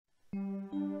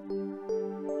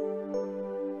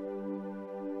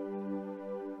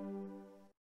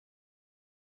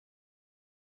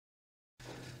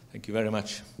Thank you very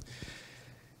much.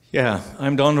 Yeah,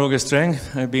 I'm Roger Sträng.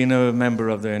 I've been a member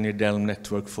of the NEDELM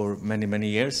network for many, many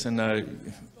years, and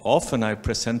often I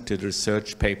presented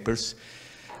research papers.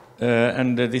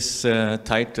 And this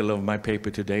title of my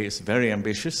paper today is very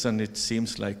ambitious, and it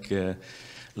seems like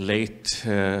late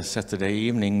Saturday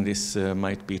evening this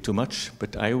might be too much,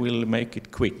 but I will make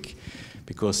it quick.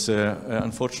 Because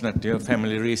unfortunately, for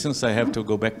family reasons, I have to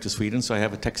go back to Sweden, so I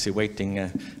have a taxi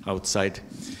waiting outside.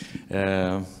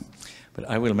 But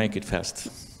I will make it fast.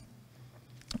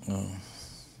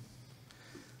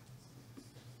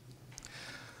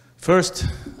 First,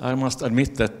 I must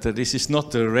admit that this is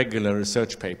not a regular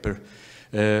research paper.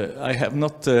 I have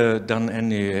not done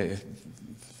any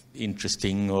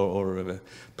interesting or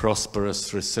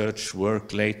prosperous research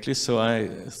work lately, so I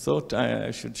thought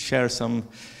I should share some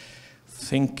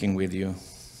thinking with you.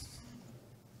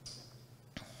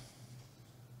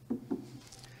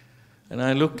 And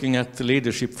I'm looking at the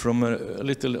leadership from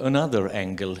another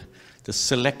angle, the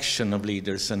selection of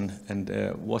leaders and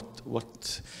what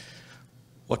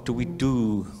do we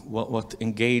do, what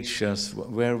engages us,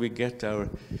 where we get our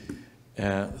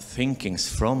thinkings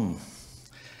from.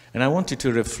 And I wanted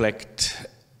to reflect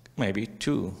maybe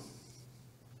two.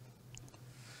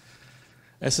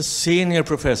 As a senior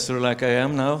professor like I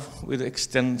am now, with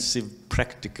extensive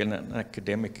practical and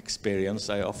academic experience,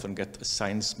 I often get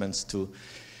assignments to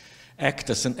act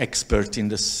as an expert in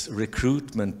this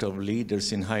recruitment of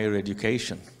leaders in higher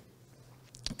education.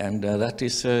 And that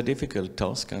is a difficult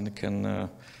task, and I can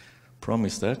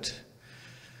promise that.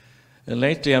 And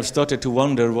lately I've started to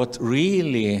wonder what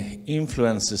really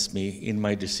influences me in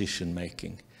my decision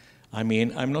making. I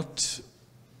mean,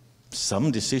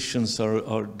 some decisions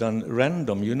are done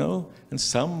random, you know, and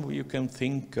some you can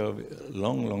think of a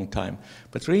long, long time.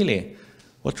 But really,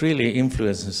 what really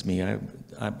influences me,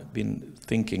 I've been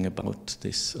thinking about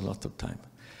this a lot of time.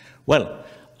 Well,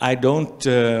 I don't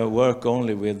work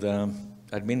only with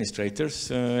administrators,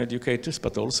 educators,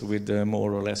 but also with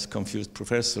more or less confused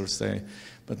professors.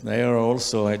 But they are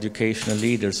also educational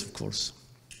leaders, of course.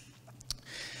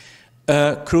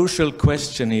 Crucial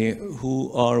question is,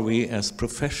 who are we as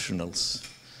professionals?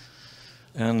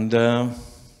 And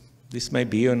this may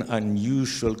be an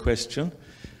unusual question,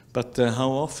 but how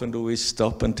often do we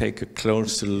stop and take a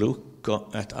closer look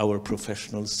at our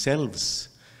professional selves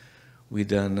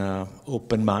with an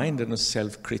open mind and a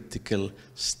self-critical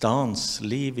stance,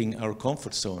 leaving our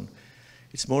comfort zone?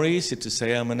 It's more easy to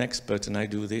say I'm an expert and I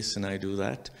do this and I do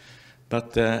that.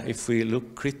 But if we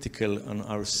look critical on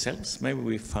ourselves, maybe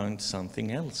we find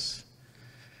something else.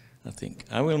 I think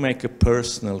I will make a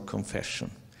personal confession.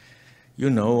 You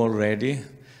know already,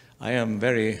 I am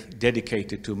very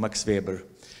dedicated to Max Weber.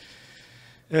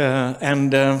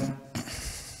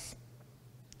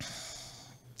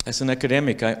 As an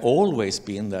academic, I always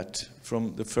been that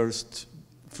from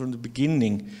the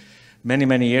beginning. Many,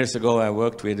 many years ago, I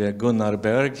worked with Gunnar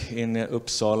Berg in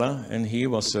Uppsala, and he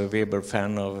was a Weber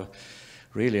fan of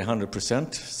really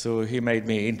 100%, so he made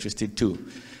me interested too.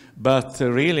 But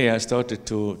really, I started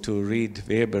to read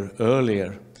Weber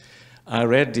earlier. I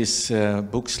read these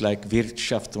books like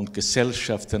Wirtschaft und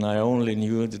Gesellschaft, and I only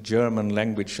knew the German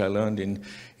language I learned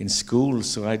in school,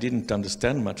 so I didn't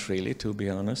understand much really, to be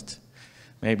honest.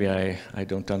 Maybe I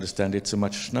don't understand it so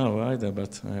much now either,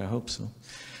 but I hope so.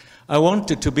 I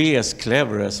wanted to be as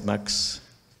clever as Max,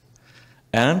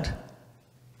 and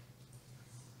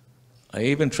I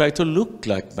even tried to look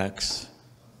like Max.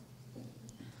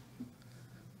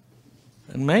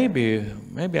 And maybe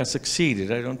I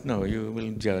succeeded, I don't know, you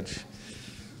will judge.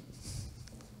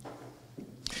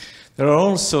 There are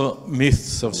also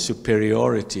myths of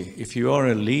superiority. If you are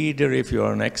a leader, if you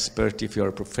are an expert, if you are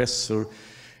a professor,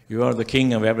 you are the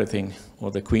king of everything,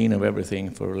 or the queen of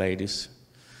everything for ladies.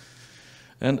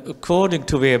 And according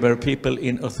to Weber, people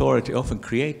in authority often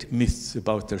create myths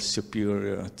about their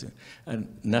superiority and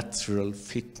natural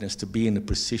fitness to be in a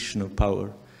position of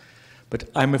power.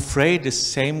 But I'm afraid the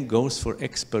same goes for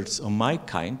experts of my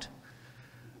kind.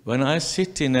 When I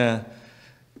sit in a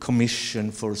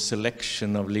commission for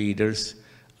selection of leaders,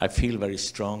 I feel very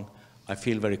strong, I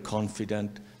feel very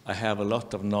confident, I have a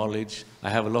lot of knowledge,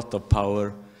 I have a lot of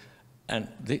power, and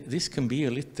this can be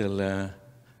a little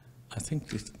I think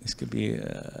this could be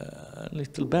a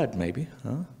little bad, maybe.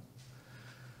 Huh?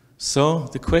 So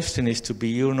the question is to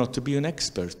be or not to be an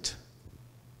expert.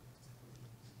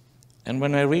 And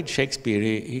when I read Shakespeare,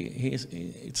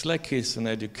 it's like he's an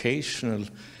educational,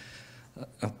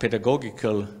 a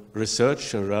pedagogical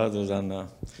researcher rather than a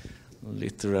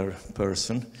literary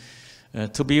person.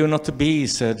 To be or not to be,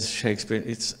 said Shakespeare,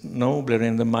 it's nobler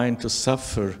in the mind to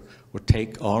suffer or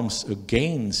take arms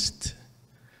against.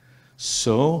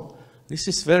 So this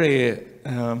is very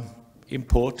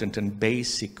important and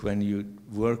basic when you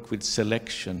work with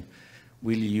selection.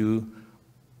 Will you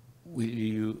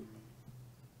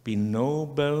be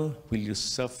noble? Will you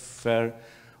suffer?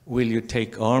 Will you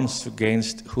take arms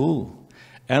against who?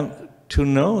 And to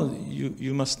know,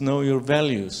 you must know your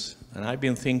values. And I've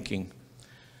been thinking,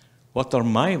 what are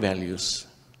my values?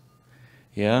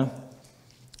 Yeah?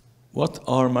 What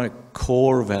are my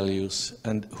core values?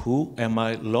 And who am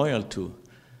I loyal to?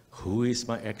 Who is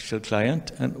my actual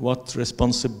client? And what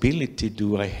responsibility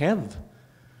do I have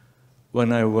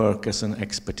when I work as an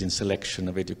expert in selection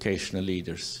of educational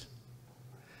leaders?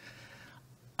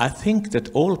 I think that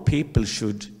all people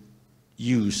should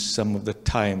use some of the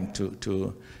time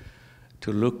to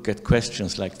look at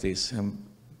questions like this.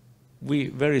 We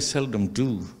very seldom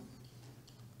do.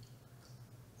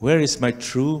 Where is my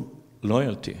true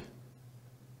loyalty?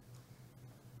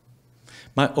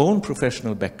 My own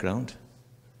professional background,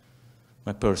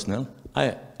 my personal,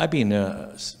 I've been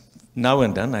now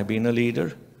and then I've been a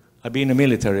leader. I've been a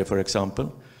military, for example,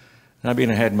 and I've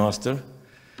been a headmaster.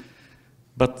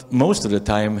 But most of the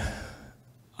time,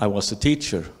 I was a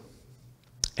teacher,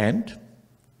 and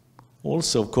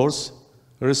also, of course,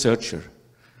 a researcher.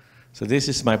 So this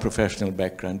is my professional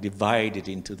background, divided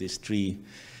into these three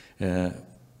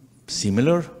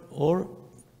similar or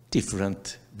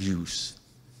different views.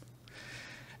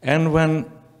 And when,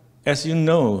 as you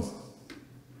know,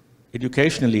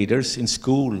 educational leaders in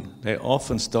school, they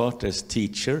often start as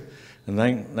teacher, and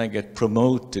then they get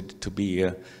promoted to be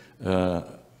a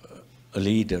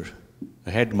leader,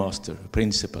 a headmaster, a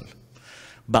principal.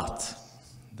 But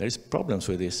there's problems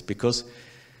with this, because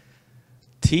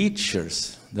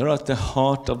teachers, they're at the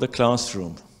heart of the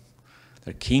classroom.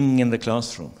 They're king in the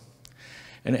classroom.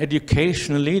 And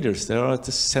educational leaders, they are at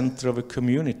the center of a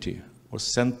community, or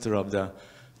center of the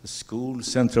school,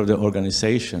 center of the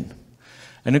organization.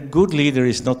 And a good leader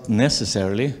is not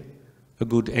necessarily a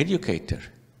good educator.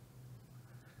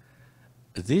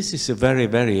 This is a very,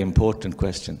 very important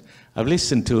question. I've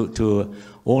listened to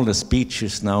all the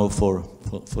speeches now for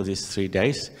these 3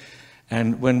 days.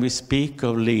 And when we speak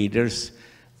of leaders,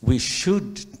 we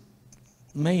should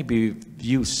maybe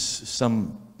use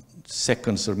some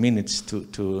seconds or minutes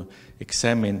to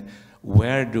examine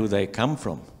where do they come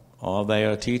from. Are they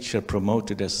a teacher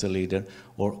promoted as a leader,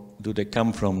 or do they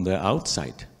come from the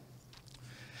outside?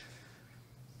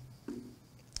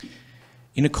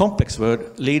 In a complex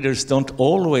world, leaders don't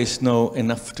always know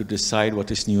enough to decide what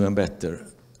is new and better.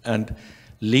 And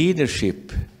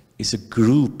leadership is a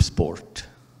group sport.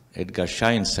 Edgar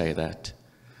Schein say that.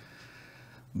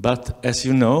 But as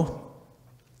you know,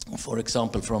 for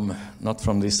example, not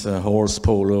from this horse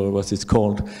polo or what it's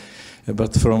called,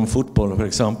 but from football, for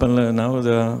example, now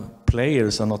the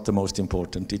players are not the most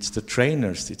important. It's the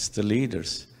trainers, it's the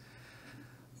leaders.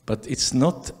 But it's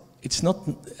not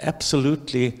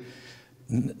absolutely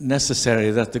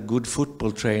necessary that a good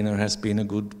football trainer has been a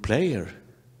good player.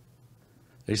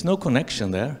 There's no connection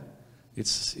there.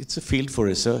 It's a field for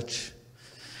research.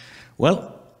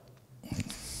 Well,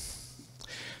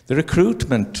 the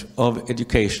recruitment of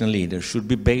educational leaders should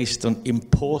be based on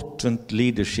important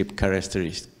leadership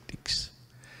characteristics,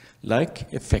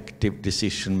 like effective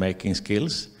decision-making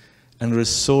skills and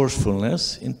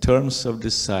resourcefulness in terms of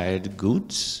desired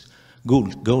goals,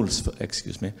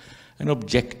 and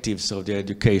objectives of the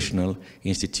educational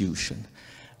institution.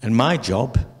 And my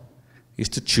job is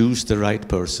to choose the right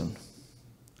person.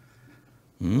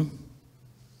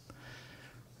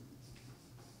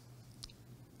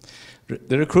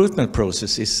 The recruitment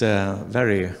process is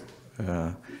very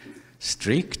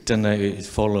strict, and it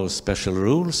follows special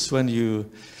rules. When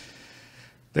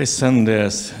they send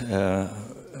us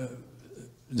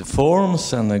the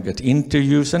forms, and they get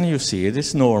interviews, and you see it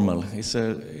is normal.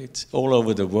 It's all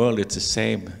over the world. It's the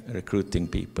same recruiting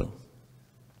people.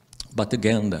 But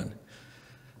again, then,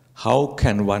 how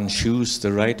can one choose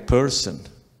the right person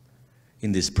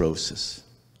in this process?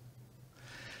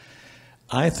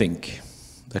 I think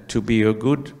that to be a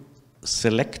good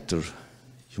selector,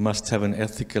 you must have an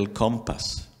ethical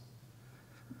compass.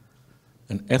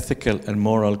 An ethical and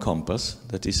moral compass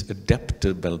that is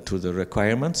adaptable to the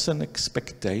requirements and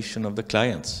expectation of the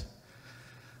clients.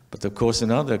 But of course,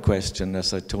 another question,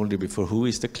 as I told you before, who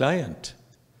is the client?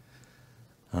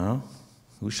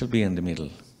 Who shall be in the middle?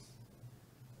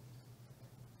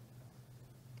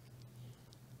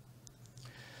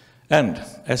 And,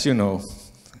 as you know,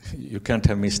 you can't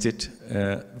have missed it,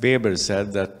 Weber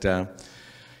said that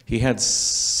he had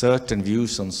certain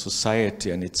views on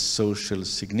society and its social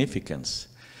significance,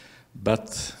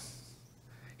 but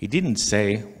he didn't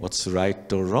say what's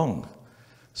right or wrong.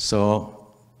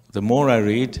 So the more I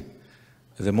read,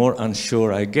 the more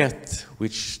unsure I get.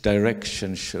 Which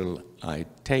direction shall I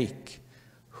take?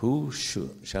 Who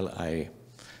shall I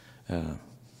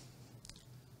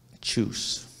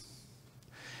choose?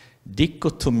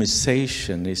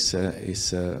 Dichotomization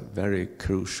is a very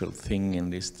crucial thing in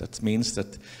this. That means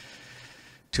that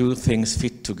two things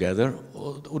fit together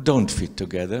or don't fit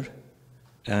together.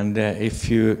 And if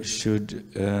you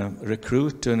should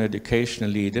recruit an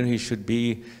educational leader, he should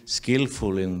be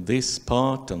skillful in this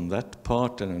part and that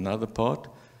part and another part,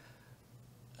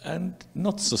 and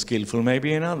not so skillful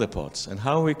maybe in other parts. And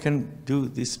how we can do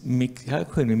this, how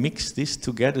can we mix this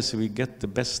together so we get the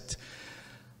best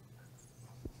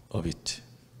of it?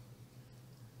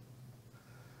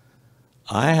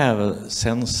 I have a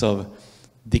sense of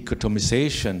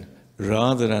dichotomization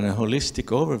rather than a holistic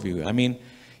overview. I mean,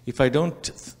 if I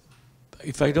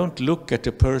don't look at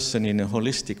a person in a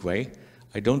holistic way,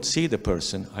 I don't see the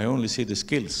person, I only see the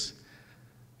skills.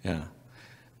 Yeah.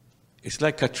 It's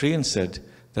like Katrin said,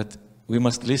 that we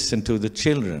must listen to the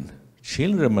children.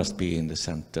 Children must be in the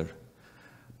center,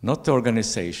 not the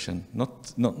organization,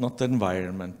 not the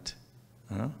environment.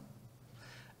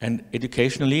 And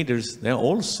educational leaders, they're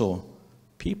also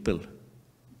people,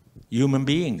 human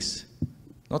beings,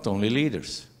 not only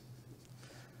leaders.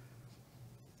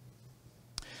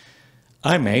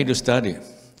 I made a study,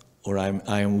 or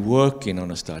I am working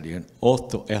on a study, an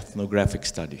autoethnographic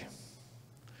study,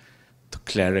 to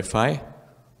clarify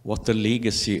what the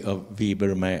legacy of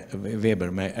Weber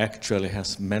may actually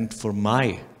has meant for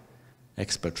my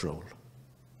expert role.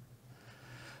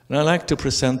 And I'd like to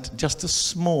present just a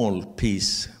small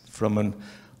piece from an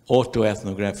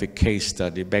autoethnographic case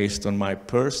study based on my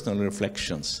personal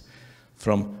reflections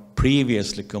from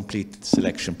previously completed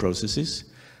selection processes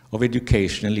of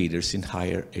educational leaders in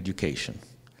higher education.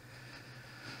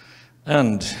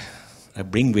 And I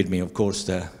bring with me, of course,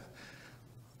 the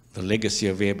legacy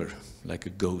of Weber, like a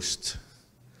ghost.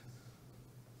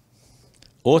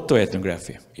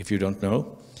 Autoethnography, if you don't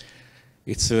know,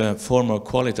 it's a form of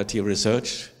qualitative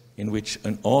research in which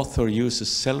an author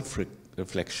uses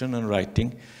self-reflection and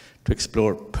writing to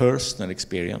explore personal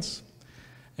experience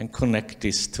and connect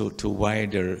this to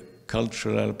wider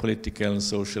cultural, political, and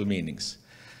social meanings.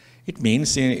 It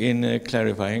means, in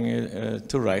clarifying,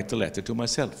 to write a letter to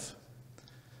myself.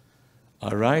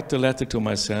 I write a letter to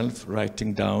myself,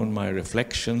 writing down my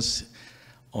reflections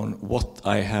on what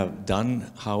I have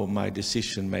done, how my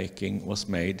decision-making was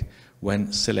made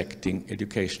when selecting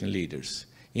educational leaders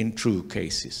in true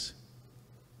cases.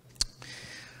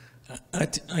 I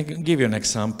can give you an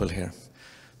example here.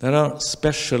 There are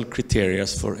special criteria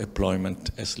for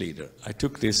employment as leader. I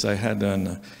took this, I had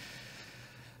an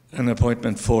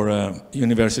appointment for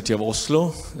University of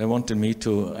Oslo. They wanted me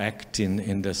to act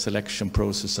in the selection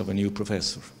process of a new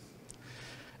professor.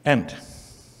 And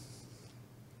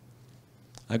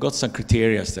I got some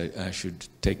criteria that I should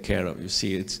take care of. You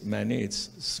see, it's many, it's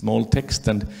small text,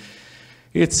 and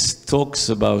it talks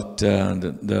about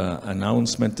the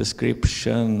announcement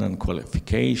description and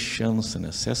qualifications and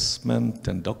assessment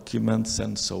and documents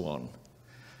and so on.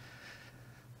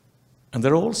 And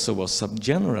there also was some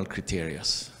general criteria,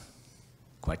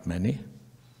 quite many.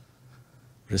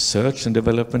 Research and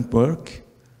development work,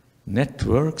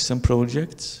 networks and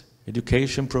projects,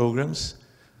 education programs.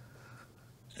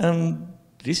 And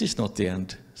this is not the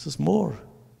end, this is more.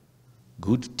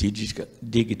 Good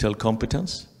digital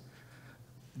competence,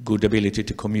 good ability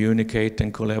to communicate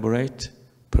and collaborate,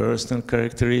 personal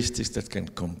characteristics that can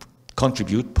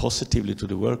contribute positively to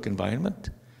the work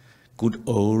environment, good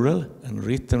oral and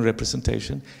written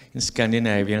representation in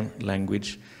Scandinavian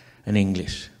language and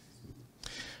English.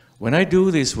 When I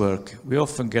do this work, we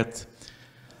often got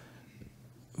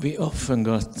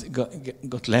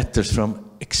letters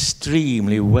from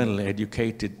extremely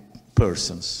well-educated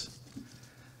persons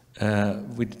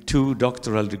with 2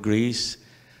 doctoral degrees,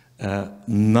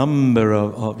 number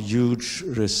of huge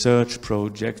research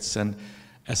projects, and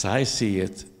as I see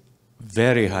it,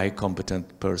 very high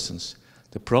competent persons.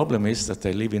 The problem is that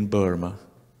they live in Burma,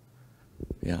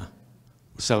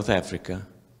 South Africa,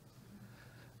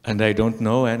 and they don't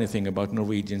know anything about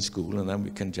Norwegian school, and then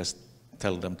we can just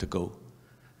tell them to go.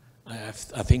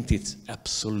 I think it's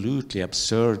absolutely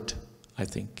absurd, I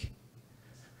think.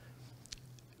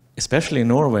 Especially in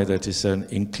Norway, that is an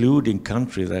including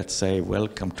country that say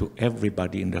welcome to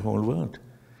everybody in the whole world.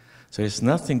 So it's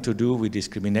nothing to do with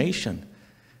discrimination.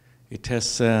 It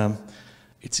has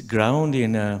its ground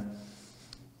in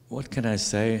what can I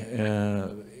say?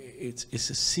 It's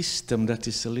a system that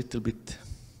is a little bit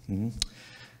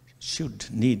should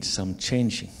need some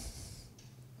changing.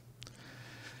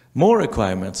 More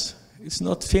requirements. It's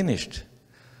not finished.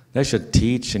 They should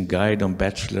teach and guide on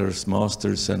bachelor's,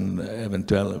 master's, and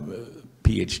eventual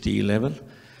PhD level.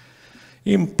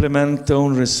 Implement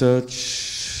own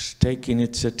research, take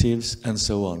initiatives, and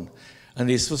so on. And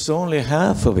this was only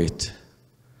half of it,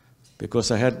 because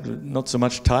I had not so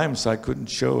much time, so I couldn't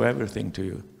show everything to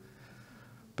you.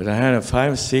 But I had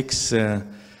 5, 6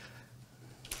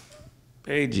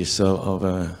 pages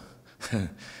of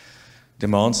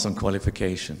demands on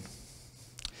qualification.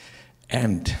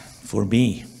 And for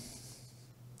me,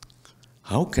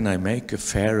 how can I make a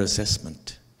fair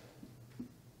assessment?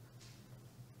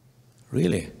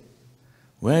 Really?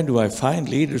 Where do I find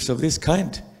leaders of this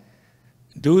kind?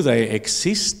 Do they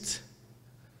exist?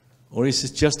 Or is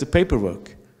it just a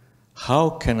paperwork? How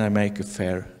can I make a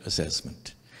fair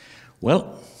assessment?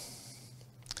 Well,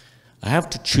 I have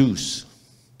to choose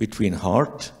between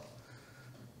heart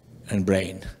and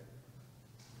brain.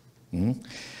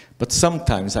 But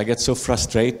sometimes I get so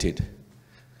frustrated,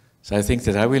 so I think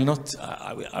that I will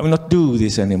not do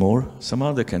this anymore. Some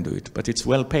other can do it, but it's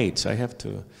well paid, so I have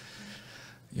to,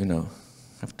 you know,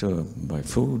 have to buy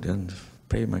food and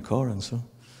pay my car and so.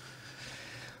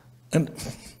 And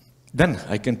then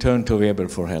I can turn to Weber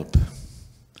for help.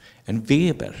 And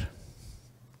Weber,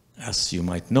 as you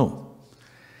might know,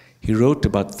 he wrote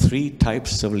about 3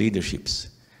 types of leaderships: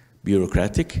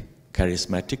 bureaucratic,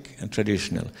 charismatic, and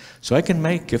traditional. So I can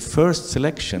make a first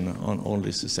selection on all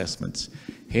these assessments.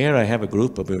 Here I have a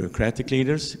group of bureaucratic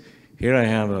leaders, here I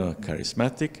have a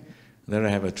charismatic, there I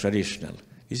have a traditional.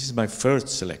 This is my first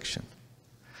selection.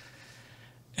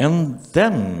 And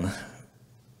then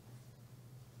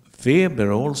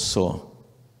Weber also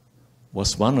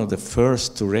was one of the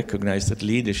first to recognize that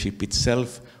leadership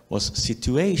itself was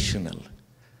situational.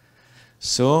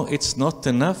 So it's not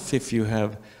enough if you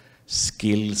have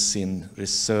skills in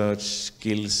research,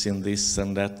 skills in this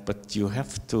and that, but you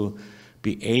have to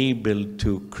be able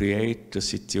to create a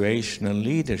situational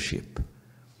leadership.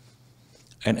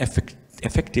 And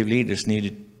effective leaders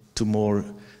needed to more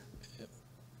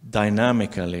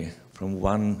dynamically from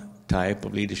one type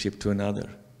of leadership to another.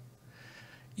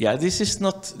 Yeah, this is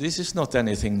not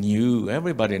anything new.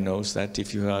 Everybody knows that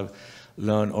if you have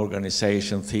learned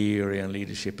organization theory and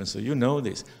leadership and so, you know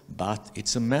this. But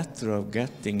it's a matter of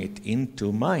getting it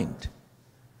into mind.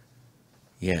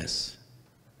 Yes.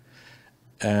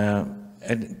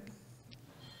 And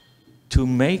to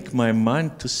make my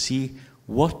mind to see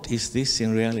what is this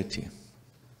in reality.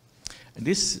 And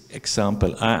this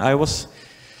example, I was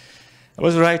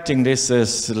writing this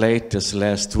as late as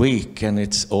last week, and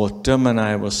it's autumn, and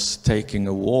I was taking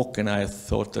a walk, and I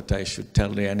thought that I should tell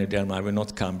the NEDM I will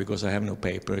not come because I have no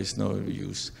paper, it's no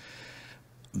use.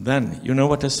 Then, you know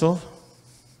what I saw?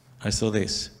 I saw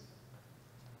this.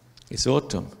 It's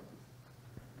autumn.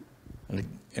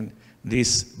 And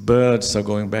these birds are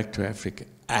going back to Africa.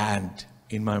 And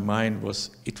in my mind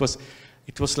it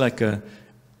was like a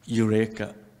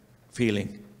eureka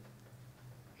feeling.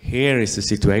 Here is a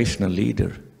situational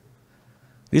leader.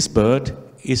 This bird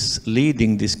is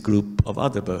leading this group of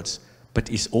other birds,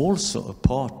 but is also a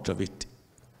part of it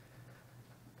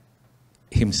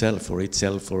himself or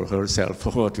itself or herself,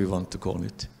 or what we want to call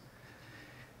it.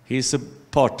 He is a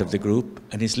part of the group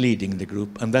and is leading the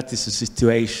group, and that is a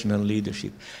situational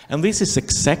leadership. And this is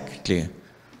exactly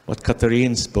what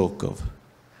Catherine spoke of,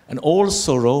 and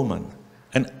also Roman,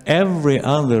 and every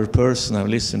other person I've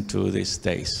listened to these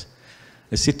days.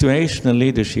 A situational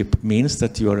leadership means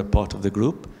that you are a part of the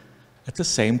group. At the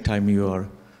same time, you are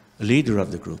a leader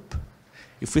of the group.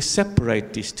 If we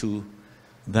separate these two,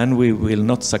 then we will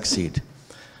not succeed.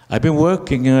 I've been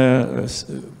working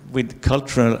with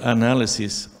cultural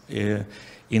analysis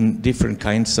in different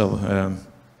kinds of,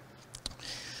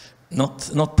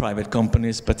 not private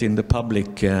companies, but in the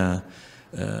public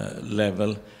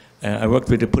level. I worked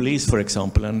with the police, for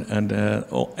example, and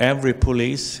every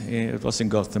police, it was in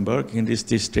Gothenburg, in this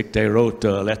district, they wrote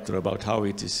a letter about how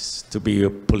it is to be a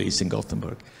police in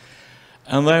Gothenburg.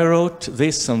 And they wrote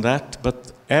this and that,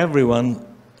 but everyone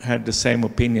had the same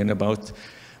opinion about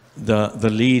the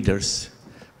leaders.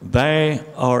 They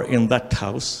are in that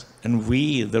house, and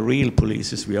we, the real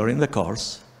police, we are in the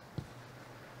cars.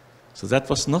 So that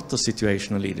was not a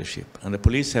situational leadership, and the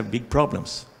police have big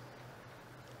problems.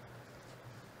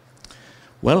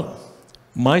 Well,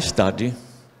 my study,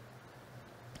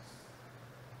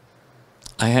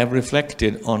 I have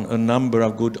reflected on a number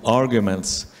of good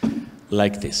arguments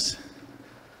like this.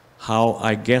 How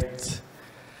I get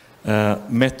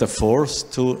metaphors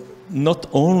to not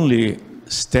only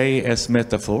stay as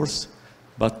metaphors,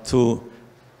 but to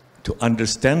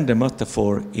understand the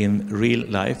metaphor in real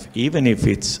life, even if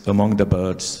it's among the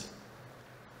birds.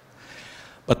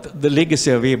 But the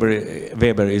legacy of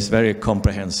Weber is very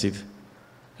comprehensive,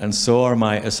 and so are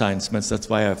my assignments. That's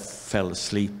why I fell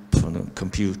asleep on a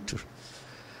computer.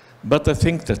 But I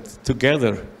think that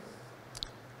together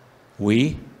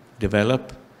we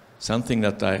develop something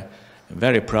that I am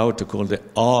very proud to call the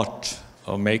art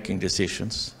of making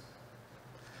decisions.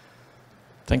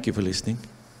 Thank you for listening.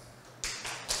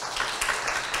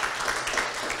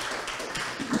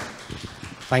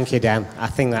 Thank you, Dan. I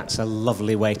think that's a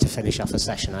lovely way to finish off a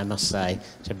session, I must say,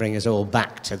 to bring us all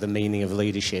back to the meaning of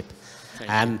leadership.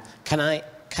 Can I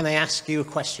ask you a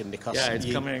question? Because yeah, it's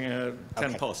coming 10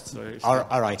 okay. past. So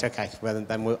all right, okay. Well,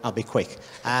 then I'll be quick.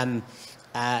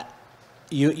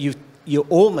 You're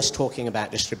almost talking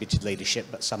about distributed leadership,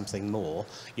 but something more.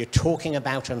 You're talking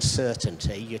about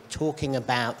uncertainty. You're talking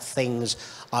about things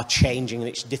are changing and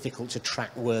it's difficult to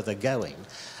track where they're going.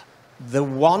 The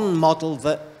one model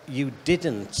that you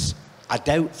didn't, I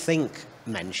don't think,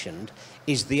 mentioned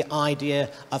is the idea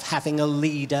of having a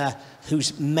leader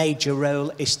whose major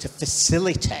role is to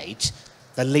facilitate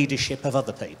the leadership of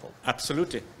other people.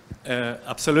 Absolutely.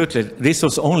 Absolutely. This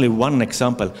was only one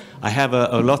example. I have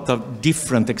a lot of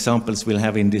different examples we'll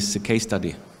have in this case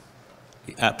study.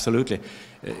 Absolutely.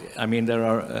 I mean, there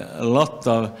are a lot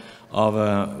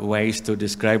of ways to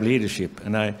describe leadership.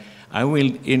 And I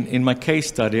will, in my case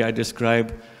study, I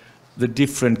describe the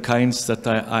different kinds that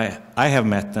I have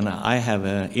met and I have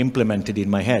implemented in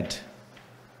my head.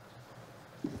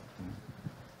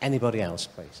 Anybody else,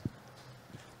 please?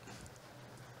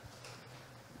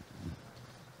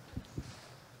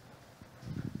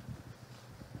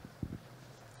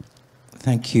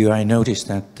 Thank you. I noticed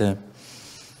that the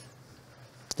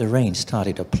rain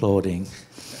started applauding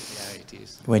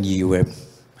when you were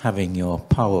having your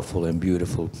powerful and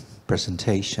beautiful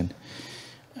presentation.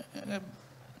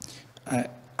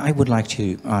 I would like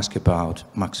to ask about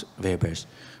Max Weber's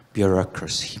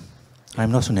bureaucracy.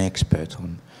 I'm not an expert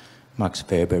on Max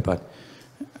Weber, but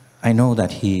I know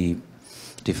that he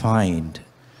defined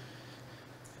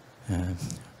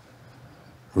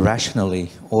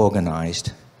rationally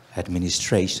organized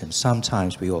administration.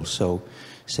 Sometimes we also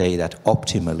say that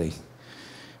optimally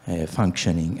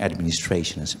functioning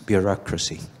administration is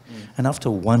bureaucracy. And I've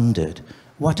often wondered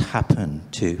what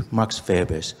happened to Max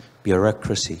Weber's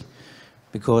bureaucracy,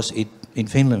 because in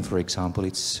Finland, for example,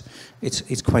 it's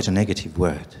quite a negative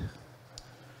word.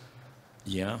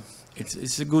 Yeah,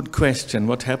 it's a good question.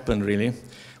 What happened, really?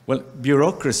 Well,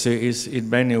 bureaucracy is in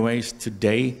many ways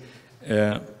today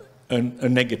a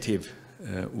negative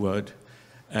word.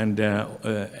 And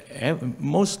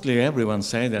mostly everyone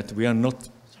say that we are not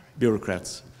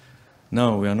bureaucrats.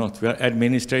 No, we are not. We are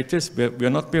administrators, but we are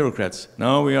not bureaucrats.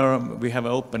 No, we have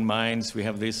open minds, we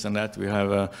have this and that, we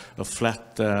have a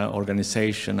flat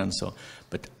organization and so on.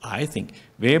 But I think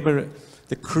Weber,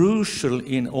 the crucial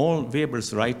in all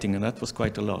Weber's writing, and that was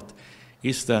quite a lot,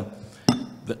 is the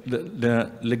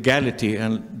legality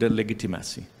and the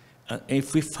legitimacy.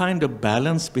 If we find a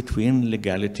balance between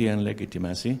legality and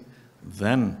legitimacy,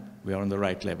 then we are on the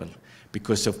right level.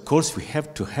 Because of course we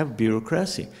have to have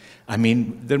bureaucracy. I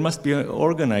mean, there must be an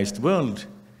organized world.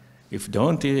 If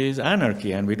don't, it is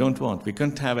anarchy, and we don't want. We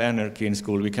can't have anarchy in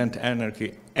school, we can't have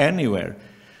anarchy anywhere.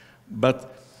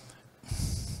 But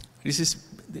this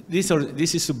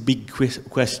is a big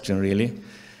question, really.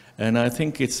 And I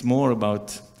think it's more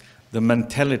about the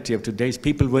mentality of today's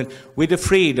people with the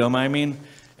freedom. I mean,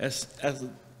 as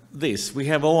this, we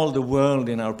have all the world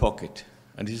in our pocket.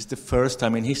 And this is the first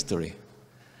time in history.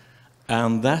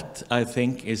 And that, I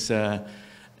think, is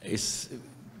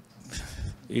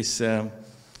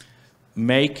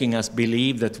making us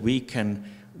believe that we can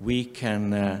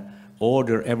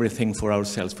order everything for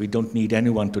ourselves. We don't need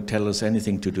anyone to tell us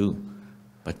anything to do.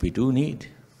 But we do need.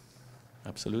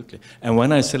 Absolutely. And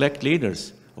when I select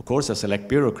leaders, of course I select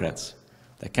bureaucrats.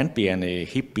 There can't be any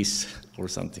hippies or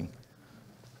something.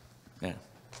 Yeah.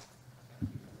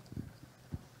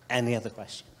 Any other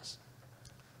questions?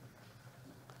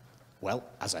 Well,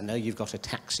 as I know you've got a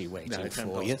taxi waiting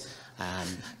for you,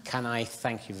 can I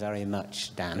thank you very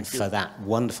much, Dan, for that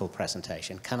wonderful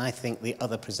presentation. Can I thank the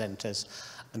other presenters,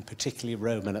 and particularly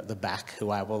Roman at the back, who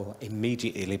I will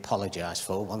immediately apologise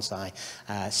for once I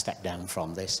step down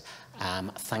from this.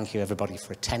 Thank you, everybody,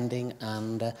 for attending,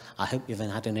 and I hope you've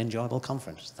had an enjoyable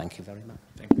conference. Thank you very much.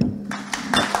 Thank you.